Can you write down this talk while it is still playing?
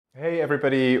Hey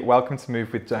everybody, welcome to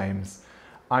Move with James.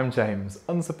 I'm James,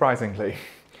 unsurprisingly.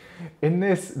 In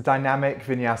this dynamic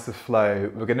vinyasa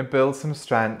flow, we're going to build some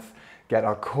strength, get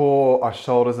our core, our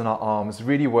shoulders and our arms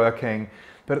really working,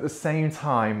 but at the same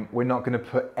time, we're not going to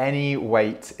put any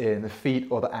weight in the feet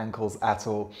or the ankles at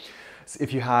all. So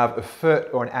if you have a foot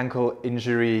or an ankle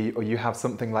injury, or you have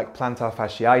something like plantar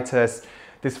fasciitis,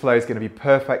 this flow is going to be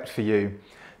perfect for you.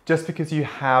 Just because you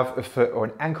have a foot or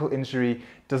an ankle injury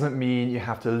doesn't mean you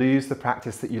have to lose the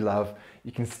practice that you love.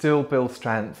 You can still build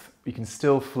strength, you can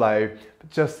still flow, but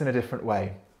just in a different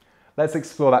way. Let's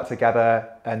explore that together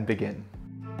and begin.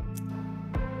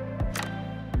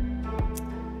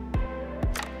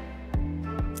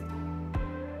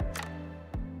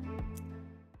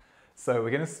 So we're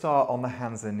going to start on the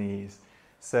hands and knees.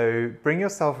 So bring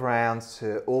yourself around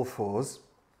to all fours,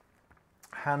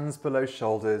 hands below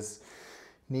shoulders,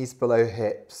 knees below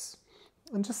hips,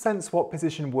 and just sense what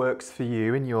position works for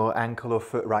you in your ankle or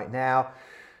foot right now.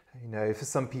 You know, for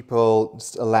some people,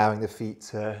 just allowing the feet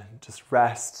to just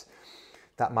rest,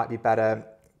 that might be better.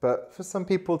 But for some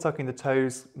people, tucking the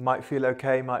toes might feel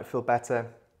okay, might feel better.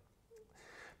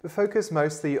 But focus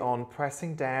mostly on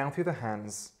pressing down through the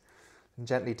hands and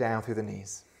gently down through the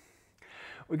knees.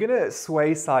 We're going to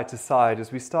sway side to side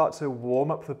as we start to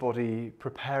warm up the body,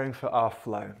 preparing for our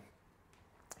flow.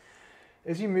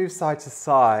 As you move side to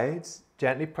side,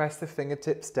 gently press the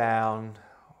fingertips down,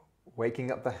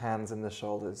 waking up the hands and the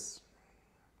shoulders.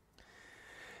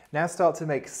 Now start to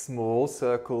make small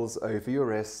circles over your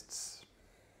wrists.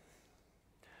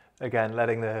 Again,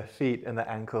 letting the feet and the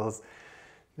ankles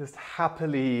just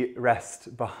happily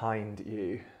rest behind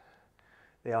you.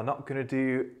 They are not going to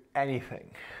do anything.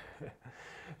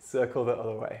 Circle the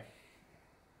other way.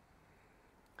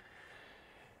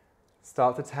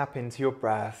 Start to tap into your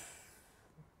breath,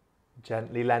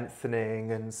 gently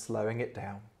lengthening and slowing it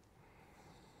down,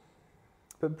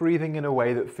 but breathing in a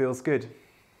way that feels good.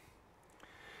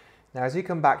 Now as you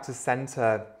come back to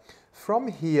center, from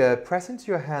here, press into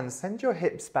your hands, send your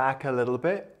hips back a little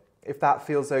bit. If that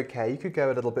feels okay, you could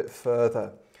go a little bit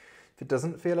further. If it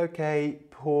doesn't feel okay,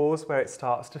 pause where it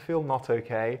starts to feel not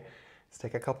okay. Just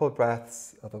take a couple of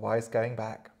breaths, otherwise going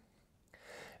back.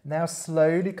 Now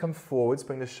slowly come forwards,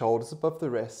 bring the shoulders above the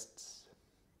wrists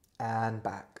and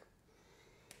back.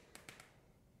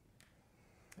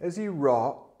 As you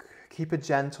rock, keep a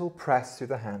gentle press through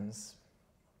the hands.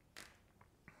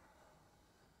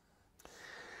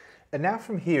 And now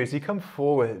from here, as you come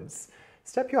forwards,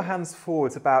 step your hands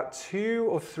forwards about 2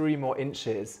 or 3 more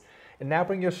inches. And now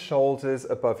bring your shoulders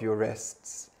above your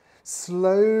wrists.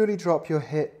 Slowly drop your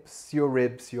hips, your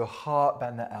ribs, your heart,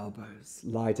 bend the elbows.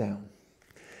 Lie down.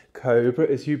 Cobra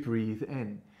as you breathe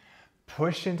in.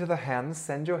 Push into the hands,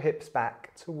 send your hips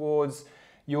back towards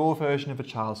your version of a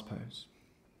child's pose.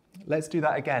 Let's do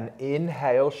that again.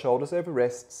 Inhale, shoulders over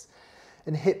wrists,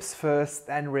 and hips first,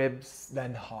 then ribs,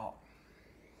 then heart.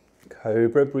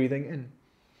 Cobra, breathing in.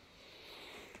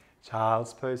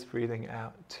 Child's pose, breathing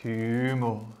out. 2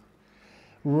 more.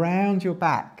 Round your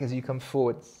back as you come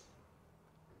forwards.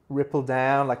 Ripple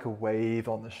down like a wave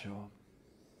on the shore.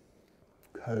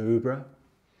 Cobra.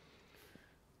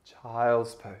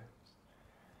 Child's pose.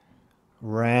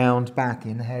 Round back,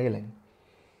 inhaling.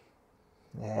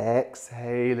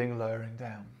 Exhaling, lowering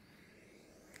down.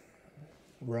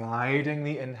 Riding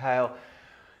the inhale.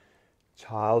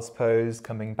 Child's pose,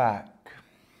 coming back.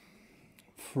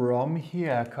 From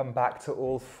here, come back to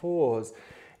all fours.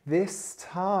 This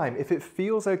time, if it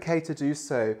feels okay to do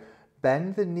so,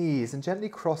 bend the knees and gently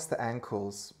cross the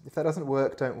ankles. If that doesn't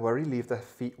work, don't worry, leave the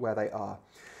feet where they are.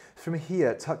 From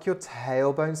here, tuck your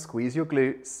tailbone, squeeze your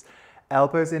glutes.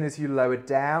 Elbows in as you lower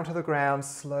down to the ground,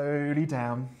 slowly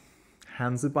down.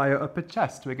 Hands are by your upper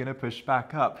chest. We're going to push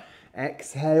back up.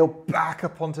 Exhale, back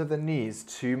up onto the knees.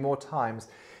 2 more times.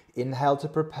 Inhale to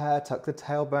prepare, tuck the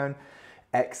tailbone.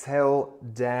 Exhale,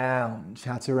 down.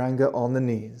 Chaturanga on the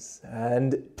knees.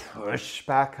 And push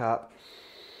back up.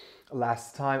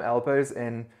 Last time, elbows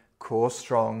in, core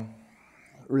strong.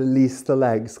 Release the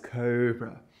legs,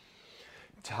 cobra.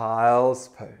 Child's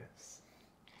pose.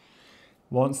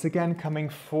 Once again, coming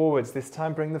forwards. This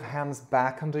time, bring the hands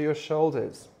back under your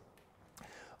shoulders.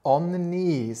 On the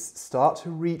knees, start to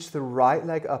reach the right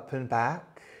leg up and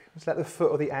back. Just let the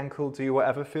foot or the ankle do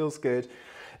whatever feels good.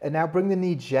 And now bring the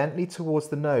knee gently towards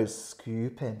the nose.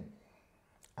 Scoop in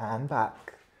and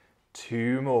back.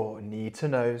 2 more, knee to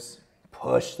nose.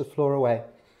 Push the floor away.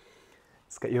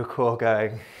 Let's get your core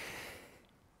going.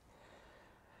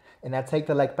 And now take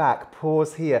the leg back.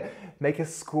 Pause here. Make a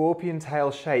scorpion tail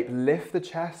shape. Lift the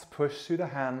chest, push through the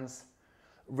hands.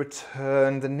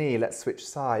 Return the knee. Let's switch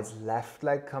sides. Left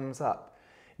leg comes up.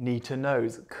 knee to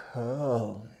nose,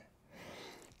 curl,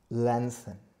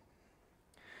 lengthen,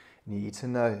 knee to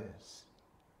nose.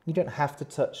 You don't have to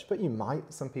touch, but you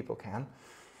might, some people can.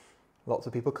 Lots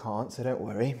of people can't, so don't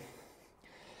worry.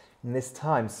 And this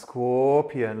time,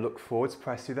 scorpion, look forwards,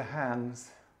 press through the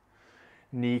hands.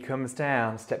 Knee comes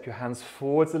down, step your hands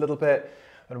forwards a little bit.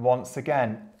 And once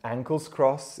again, ankles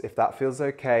cross, if that feels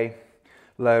okay.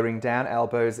 Lowering down,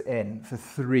 elbows in for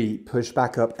 3. Push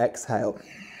back up, exhale.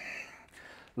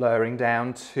 Lowering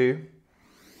down, 2.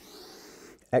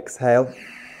 Exhale.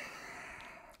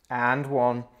 And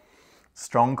 1.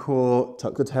 Strong core,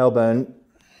 tuck the tailbone.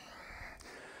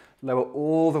 Lower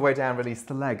all the way down, release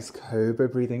the legs. Cobra,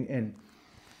 breathing in.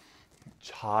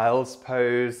 Child's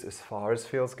pose as far as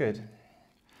feels good.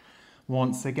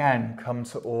 Once again, come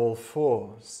to all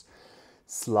fours.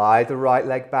 Slide the right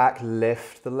leg back,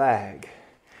 lift the leg.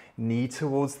 Knee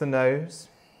towards the nose.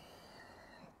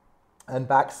 And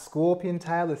back, scorpion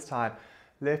tail this time.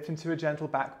 Lift into a gentle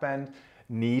back bend,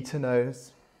 knee to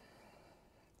nose.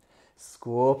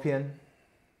 Scorpion.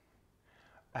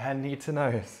 And knee to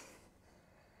nose.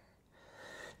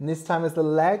 And this time as the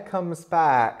leg comes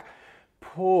back,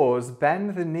 pause,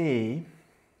 bend the knee,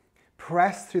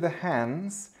 press through the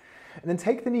hands, and then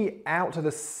take the knee out to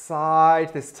the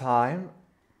side this time,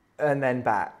 and then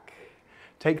back.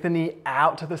 Take the knee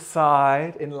out to the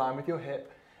side in line with your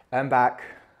hip, and back.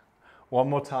 One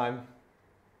more time,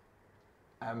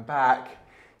 and back.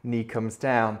 Knee comes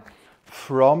down.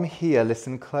 From here,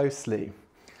 listen closely.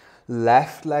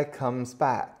 Left leg comes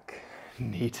back,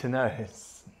 knee to nose.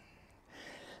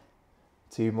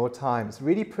 2 more times.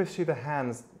 Really push through the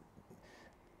hands.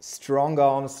 Strong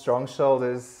arms, strong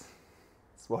shoulders.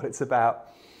 That's what it's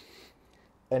about.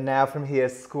 And now from here,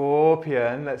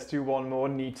 scorpion. Let's do one more.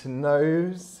 Knee to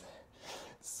nose.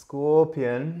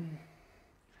 Scorpion.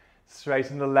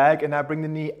 Straighten the leg. And now bring the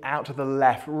knee out to the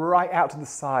left, right out to the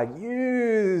side.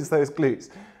 Use those glutes.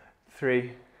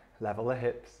 3. Level the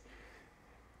hips.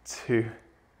 2.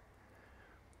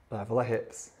 Level the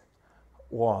hips.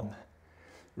 1.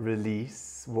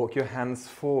 Release, walk your hands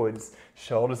forwards,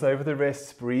 shoulders over the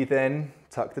wrists, breathe in,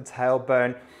 tuck the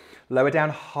tailbone, lower down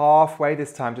halfway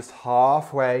this time, just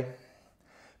halfway,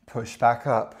 push back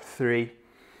up, 3,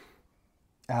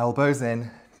 elbows in,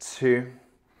 2,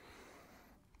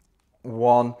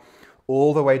 1,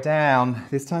 all the way down,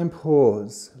 this time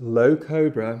pause, low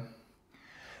cobra,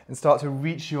 and start to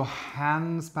reach your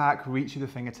hands back, reach through the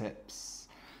fingertips,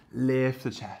 lift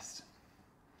the chest.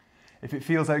 If it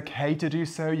feels okay to do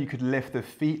so, you could lift the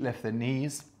feet, lift the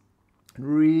knees,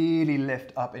 really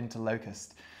lift up into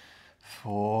locust.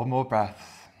 4 more breaths.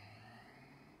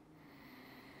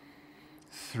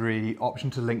 3,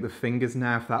 option to link the fingers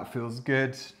now if that feels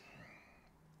good.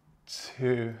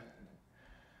 2,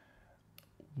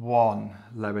 1,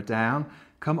 lower down.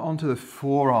 Come onto the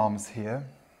forearms here.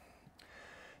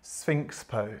 Sphinx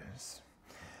pose.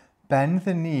 Bend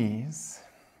the knees.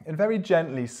 And very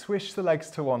gently swish the legs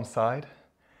to one side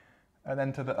and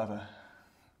then to the other.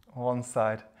 One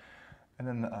side and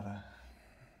then the other.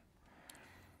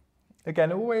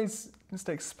 Again, always just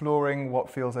exploring what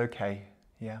feels okay,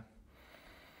 yeah.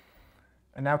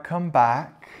 And now come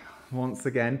back, once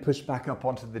again, push back up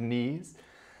onto the knees.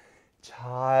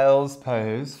 Child's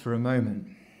pose for a moment.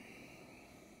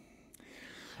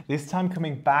 This time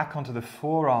coming back onto the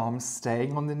forearms,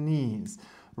 staying on the knees.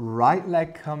 Right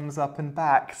leg comes up and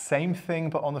back, same thing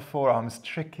but on the forearms,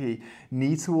 tricky.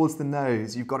 Knee towards the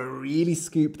nose, you've got to really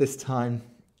scoop this time.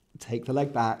 Take the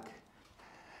leg back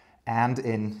and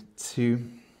in, 2,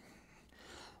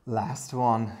 last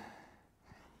 1,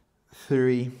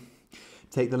 3,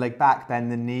 take the leg back, bend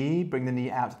the knee, bring the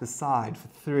knee out to the side for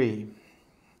 3,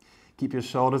 keep your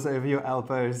shoulders over your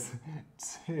elbows,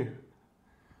 2,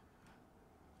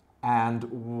 and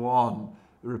 1.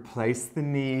 Replace the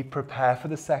knee, prepare for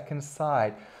the second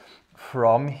side.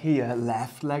 From here,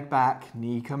 left leg back,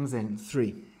 knee comes in,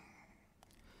 3.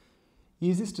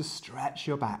 Use this to stretch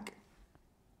your back.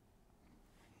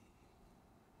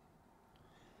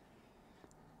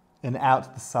 And out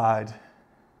to the side.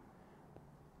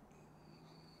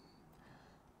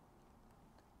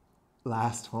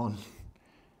 Last one.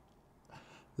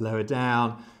 Lower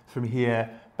down. From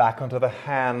here, back onto the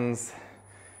hands.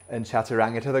 And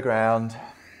chaturanga to the ground.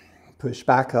 Push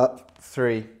back up,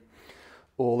 3.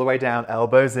 All the way down,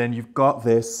 elbows in. You've got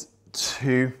this,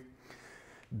 2.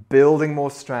 Building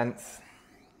more strength.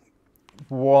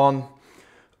 1.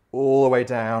 All the way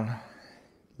down.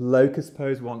 Locust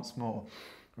pose once more.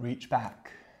 Reach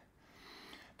back.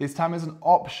 This time as an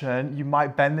option, you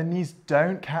might bend the knees.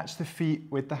 Don't catch the feet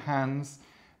with the hands.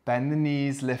 Bend the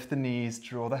knees, lift the knees,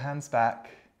 draw the hands back.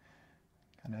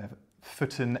 Kind of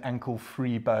foot and ankle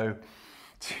free bow.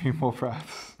 2 more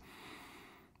breaths.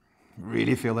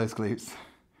 Really feel those glutes.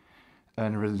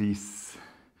 And release.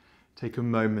 Take a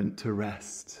moment to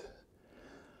rest.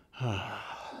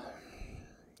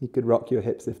 You could rock your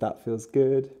hips if that feels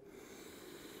good.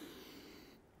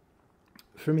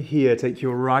 From here, take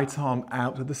your right arm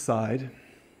out to the side.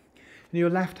 And your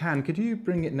left hand, could you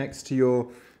bring it next to your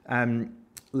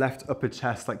left upper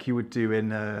chest like you would do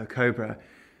in a cobra?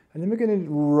 And then we're going to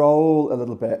roll a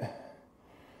little bit.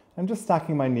 I'm just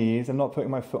stacking my knees. I'm not putting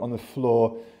my foot on the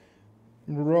floor.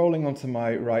 I'm rolling onto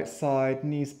my right side,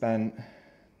 knees bent.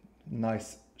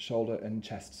 Nice shoulder and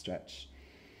chest stretch.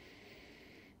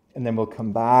 And then we'll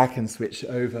come back and switch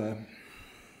over.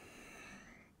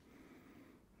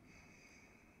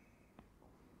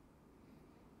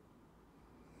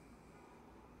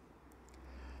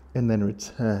 And then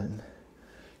return.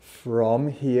 From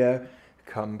here,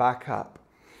 come back up.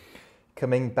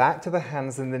 Coming back to the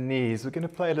hands and the knees, we're going to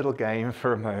play a little game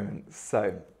for a moment.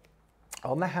 So,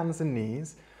 on the hands and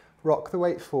knees, rock the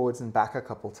weight forwards and back a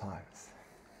couple times.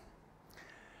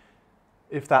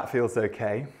 If that feels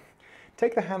okay,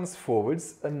 take the hands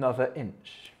forwards another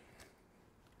inch.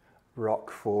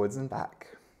 Rock forwards and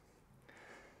back.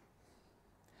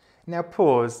 Now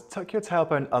pause, tuck your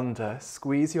tailbone under,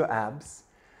 squeeze your abs.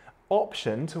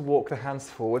 Option to walk the hands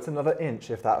forwards another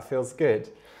inch if that feels good.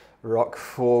 Rock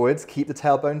forwards, keep the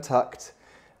tailbone tucked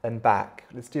and back.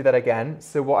 Let's do that again.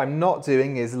 So what I'm not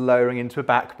doing is lowering into a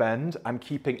back bend. I'm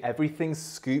keeping everything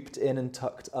scooped in and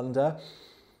tucked under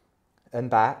and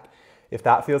back. If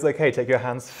that feels okay, take your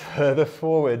hands further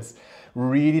forwards.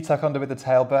 Really tuck under with the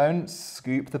tailbone,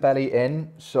 scoop the belly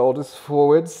in, shoulders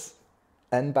forwards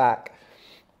and back.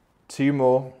 2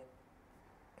 more.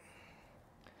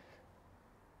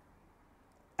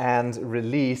 And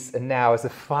release. And now as a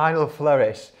final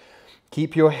flourish,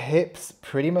 keep your hips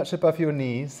pretty much above your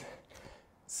knees.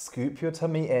 Scoop your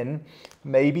tummy in.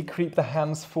 Maybe creep the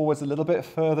hands forwards a little bit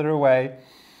further away.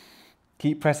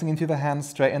 Keep pressing into the hands,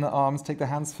 straighten the arms, take the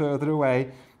hands further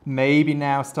away. Maybe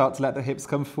now start to let the hips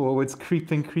come forwards,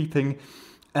 creeping,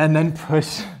 and then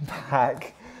push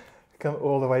back. Come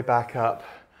all the way back up.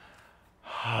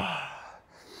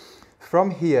 From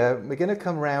here, we're going to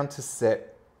come round to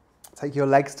sit. Take your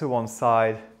legs to one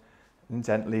side and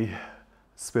gently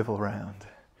swivel round.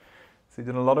 So you've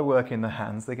done a lot of work in the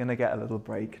hands. They're going to get a little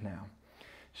break now.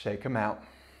 Shake them out.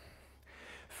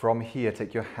 From here,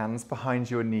 take your hands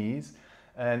behind your knees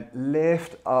and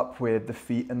lift up with the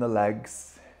feet and the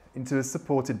legs into a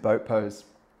supported boat pose.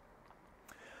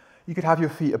 You could have your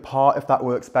feet apart if that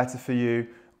works better for you,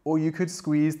 or you could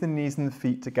squeeze the knees and the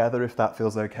feet together if that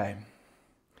feels okay.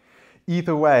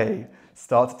 Either way,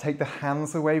 start to take the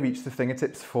hands away, reach the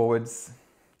fingertips forwards.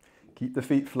 Keep the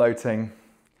feet floating.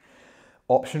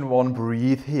 Option 1,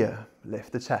 breathe here,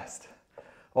 lift the chest.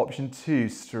 Option 2,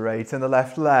 straighten the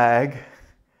left leg,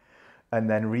 and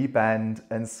then rebend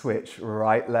and switch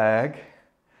right leg,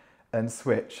 and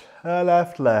switch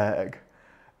left leg.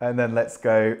 And then let's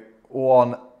go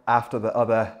one after the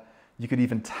other. You could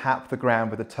even tap the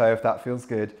ground with a toe if that feels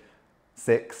good.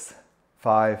 6,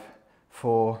 5,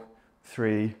 4,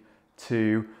 3,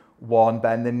 2, 1.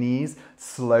 Bend the knees,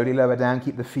 slowly lower down,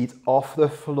 keep the feet off the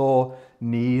floor,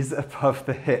 knees above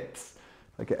the hips.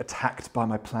 I get attacked by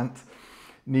my plant.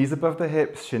 Knees above the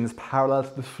hips, shins parallel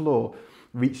to the floor.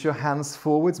 Reach your hands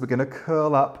forwards. We're going to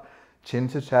curl up, chin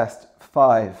to chest.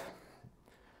 5,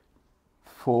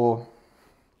 4,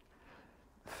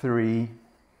 3,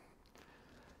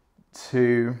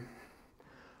 2,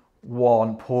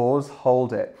 1. Pause,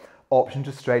 hold it. Option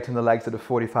to straighten the legs at a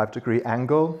 45-degree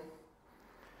angle.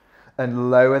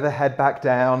 And lower the head back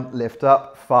down, lift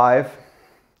up. 5,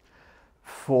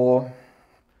 4,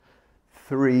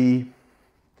 3,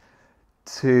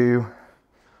 2,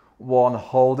 1.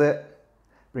 Hold it.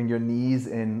 Bring your knees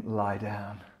in, lie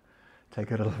down.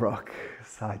 Take a little rock,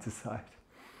 side to side.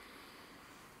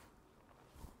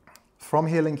 From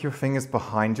here, link your fingers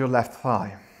behind your left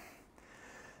thigh.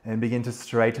 And begin to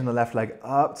straighten the left leg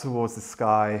up towards the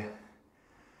sky.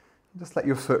 Just let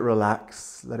your foot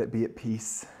relax, let it be at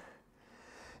peace.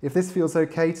 If this feels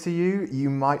okay to you, you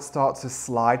might start to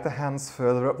slide the hands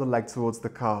further up the leg towards the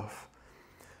calf.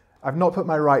 I've not put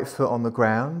my right foot on the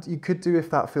ground. You could do if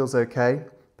that feels okay,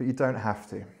 but you don't have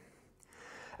to.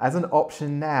 As an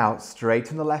option now,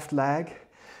 straighten the left leg,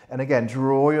 and again,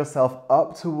 draw yourself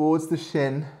up towards the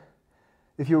shin.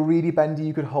 If you're really bendy,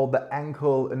 you could hold the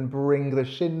ankle and bring the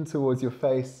shin towards your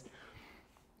face.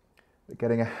 But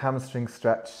getting a hamstring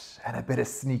stretch and a bit of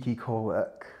sneaky core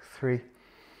work. 3,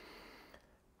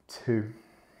 2,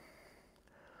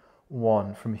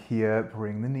 1. From here,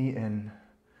 bring the knee in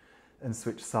and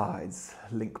switch sides.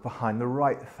 Link behind the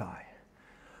right thigh.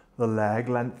 The leg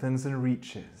lengthens and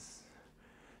reaches.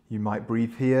 You might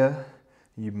breathe here.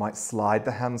 You might slide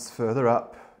the hands further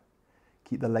up.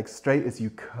 Keep the legs straight as you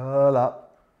curl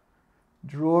up,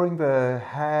 drawing the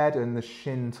head and the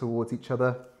shin towards each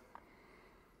other.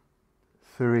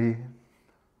 3,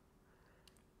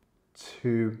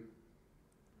 2,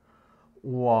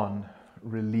 1.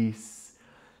 Release.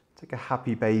 Take a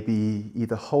happy baby,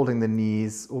 either holding the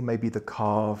knees or maybe the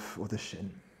calf or the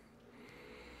shin.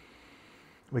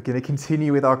 We're going to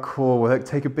continue with our core work.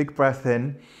 Take a big breath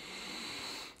in.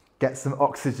 Get some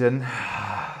oxygen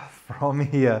from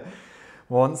here.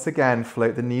 Once again,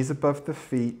 float the knees above the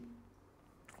feet.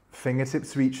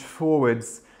 Fingertips reach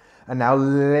forwards. And now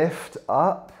lift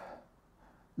up.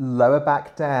 Lower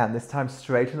back down. This time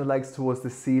straighten the legs towards the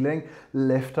ceiling.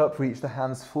 Lift up, reach the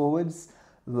hands forwards.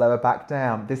 Lower back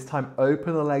down. This time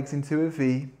open the legs into a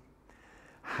V.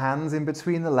 Hands in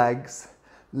between the legs.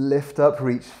 Lift up,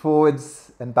 reach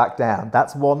forwards and back down.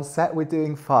 That's one set. We're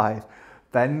doing 5.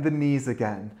 Bend the knees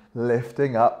again.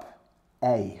 Lifting up.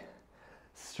 A.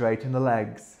 Straighten the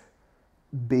legs.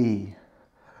 B.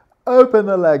 Open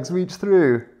the legs, reach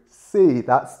through. C.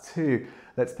 That's 2.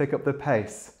 Let's pick up the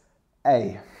pace.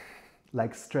 A.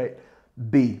 Legs straight.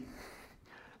 B.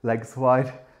 Legs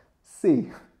wide.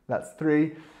 C. That's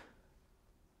 3.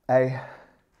 A.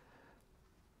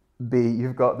 B.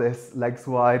 You've got this. Legs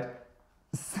wide.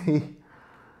 C.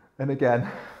 And again.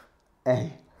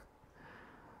 A.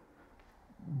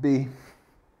 B.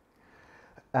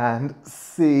 And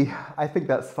C. I think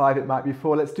that's 5. It might be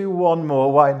 4. Let's do one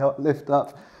more. Why not? Lift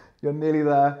up. You're nearly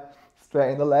there.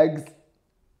 Straighten the legs.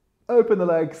 Open the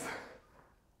legs.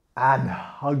 And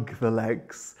hug the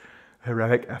legs.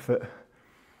 Heroic effort.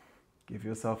 Give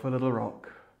yourself a little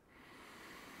rock.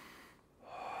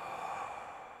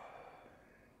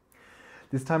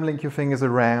 This time link your fingers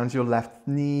around your left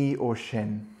knee or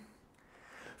shin.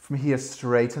 From here,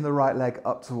 straighten the right leg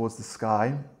up towards the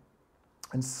sky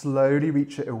and slowly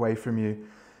reach it away from you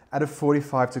at a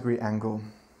 45-degree angle.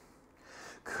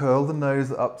 Curl the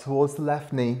nose up towards the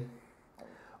left knee.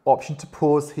 Option to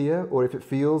pause here, or if it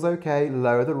feels okay,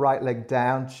 lower the right leg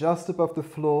down just above the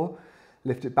floor.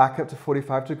 Lift it back up to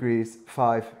 45 degrees.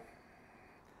 5,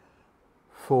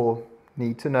 4,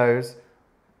 knee to nose.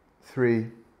 3,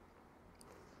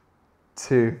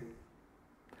 2,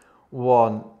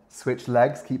 1. Switch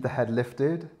legs, keep the head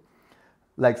lifted.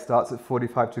 Leg starts at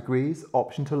 45 degrees.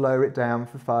 Option to lower it down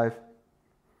for 5,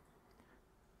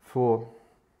 4,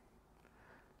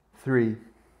 3,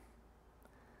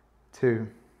 2,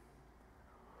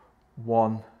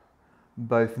 1.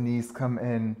 Both knees come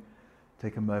in.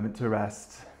 Take a moment to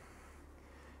rest.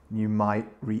 You might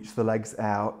reach the legs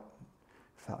out.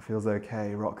 If that feels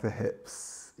okay, rock the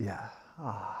hips. Yeah.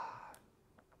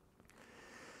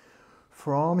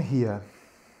 From here,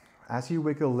 as you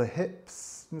wiggle the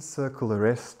hips and circle the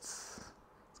wrists,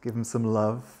 let's give them some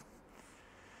love.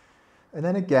 And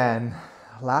then again,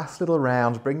 last little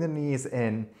round, bring the knees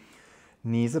in.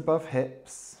 Knees above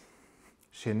hips,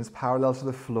 shins parallel to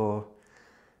the floor,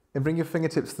 and bring your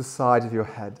fingertips to the side of your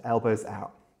head, elbows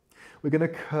out. We're going to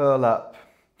curl up.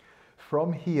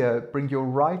 From here, bring your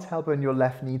right elbow and your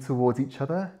left knee towards each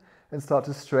other and start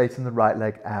to straighten the right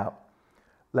leg out.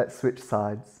 Let's switch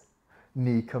sides.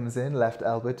 Knee comes in, left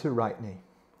elbow to right knee.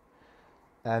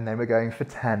 And then we're going for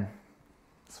 10.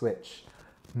 Switch.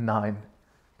 9.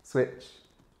 Switch.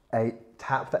 8.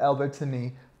 Tap the elbow to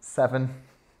knee. 7.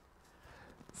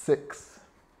 6.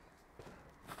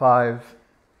 5.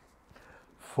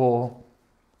 4.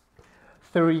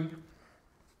 3.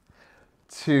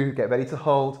 2. Get ready to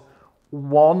hold.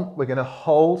 1. We're going to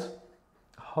hold.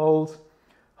 Hold.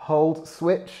 Hold.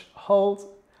 Switch.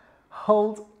 Hold.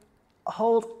 Hold.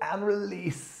 Hold and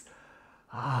release.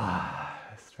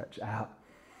 Stretch out.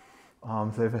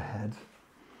 Arms overhead.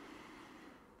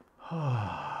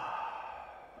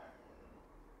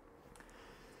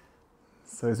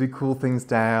 So as we cool things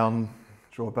down,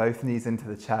 draw both knees into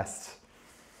the chest.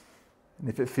 And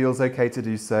if it feels okay to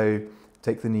do so,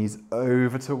 take the knees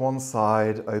over to one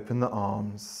side, open the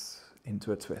arms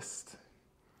into a twist.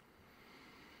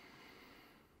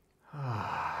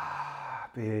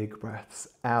 Big breaths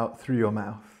out through your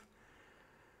mouth.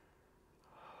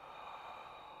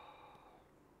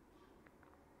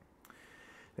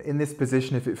 In this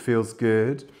position, if it feels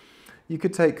good, you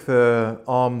could take the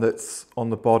arm that's on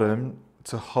the bottom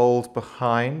to hold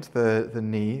behind the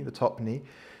knee, the top knee.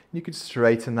 You could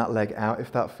straighten that leg out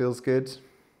if that feels good.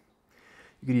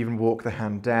 You could even walk the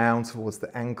hand down towards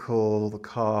the ankle, the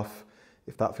calf,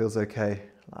 if that feels okay.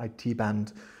 IT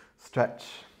band, stretch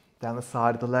down the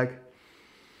side of the leg.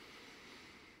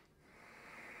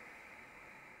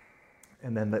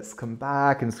 And then let's come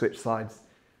back and switch sides.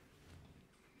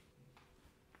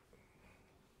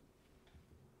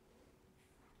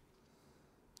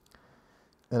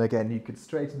 And again, you could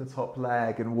straighten the top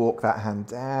leg and walk that hand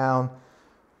down.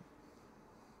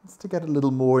 Just to get a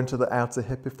little more into the outer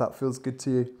hip if that feels good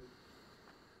to you.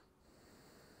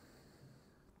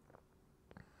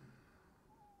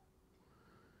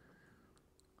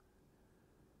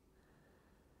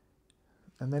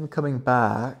 And then coming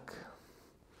back.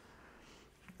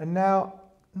 And now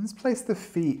let's place the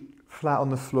feet flat on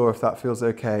the floor if that feels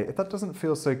okay. If that doesn't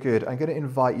feel so good, I'm going to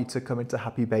invite you to come into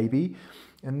Happy Baby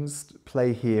and just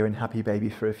play here in Happy Baby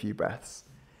for a few breaths.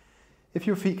 If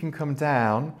your feet can come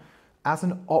down, as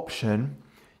an option,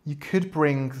 you could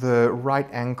bring the right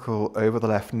ankle over the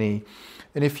left knee.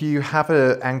 And if you have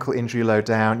an ankle injury low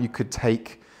down, you could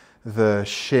take the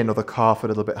shin or the calf a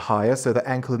little bit higher so the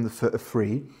ankle and the foot are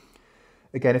free.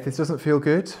 Again, if this doesn't feel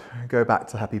good, go back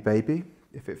to Happy Baby.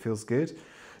 If it feels good,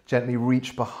 gently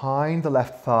reach behind the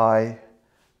left thigh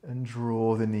and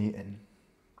draw the knee in.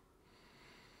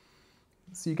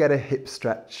 So you get a hip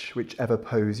stretch, whichever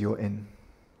pose you're in.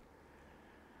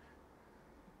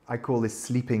 I call this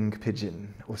sleeping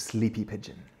pigeon or sleepy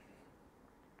pigeon.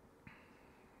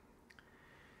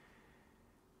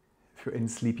 If you're in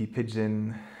sleepy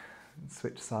pigeon,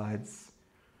 switch sides.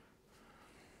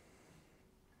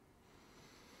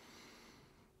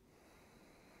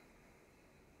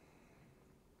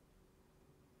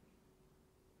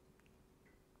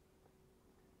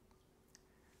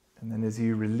 And then as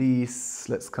you release,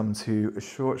 let's come to a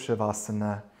short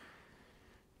Shavasana.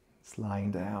 It's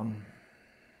lying down.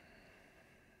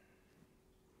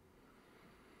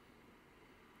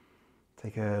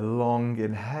 Take a long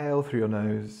inhale through your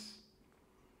nose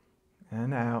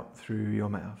and out through your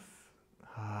mouth.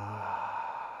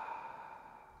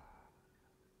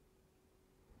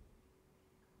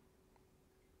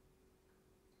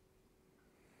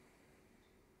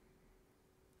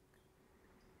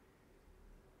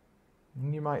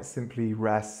 And you might simply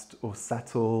rest or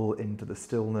settle into the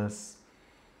stillness.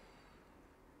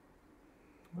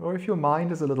 Or if your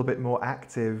mind is a little bit more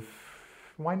active,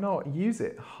 why not use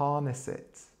it, harness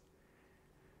it?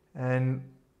 And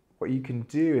what you can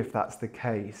do if that's the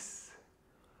case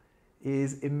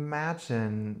is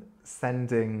imagine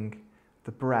sending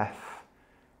the breath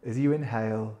as you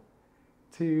inhale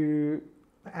to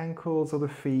the ankles or the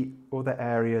feet or the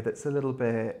area that's a little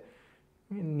bit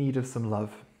in need of some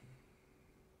love.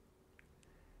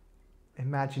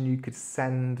 Imagine you could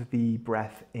send the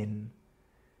breath in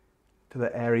to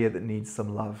the area that needs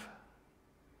some love.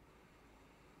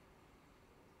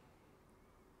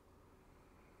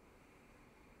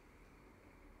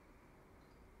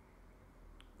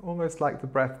 Almost like the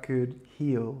breath could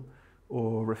heal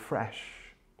or refresh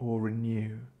or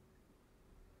renew.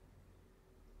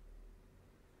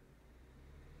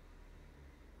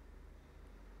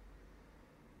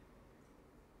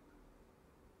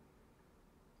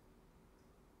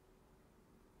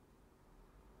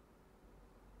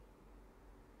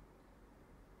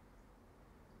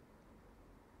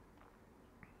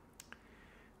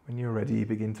 When you're ready,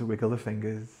 begin to wiggle the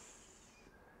fingers.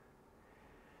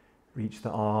 Reach the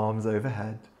arms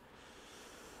overhead.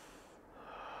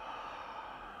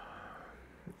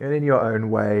 And in your own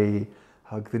way,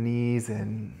 hug the knees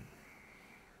in.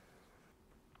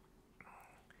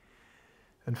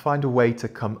 And find a way to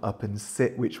come up and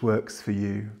sit which works for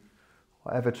you.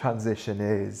 Whatever transition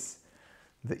is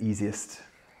the easiest.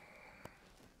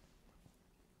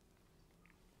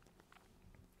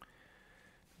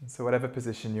 And so whatever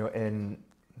position you're in,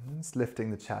 just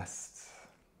lifting the chest.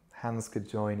 Hands could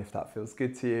join if that feels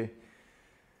good to you.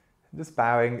 Just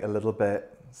bowing a little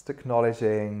bit, just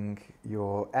acknowledging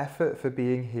your effort for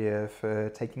being here, for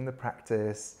taking the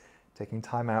practice, taking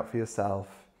time out for yourself.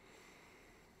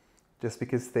 Just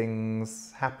because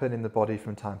things happen in the body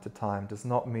from time to time does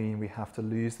not mean we have to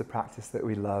lose the practice that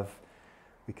we love.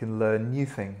 We can learn new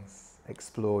things,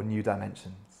 explore new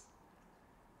dimensions.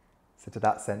 So to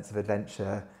that sense of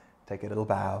adventure, take a little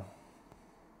bow,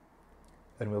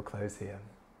 and we'll close here.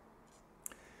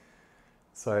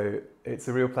 So it's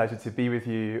a real pleasure to be with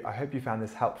you. I hope you found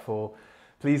this helpful.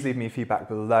 Please leave me feedback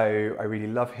below. I really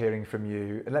love hearing from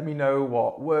you. And let me know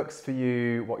what works for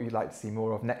you, what you'd like to see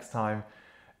more of next time.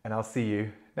 And I'll see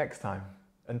you next time.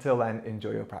 Until then,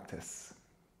 enjoy your practice.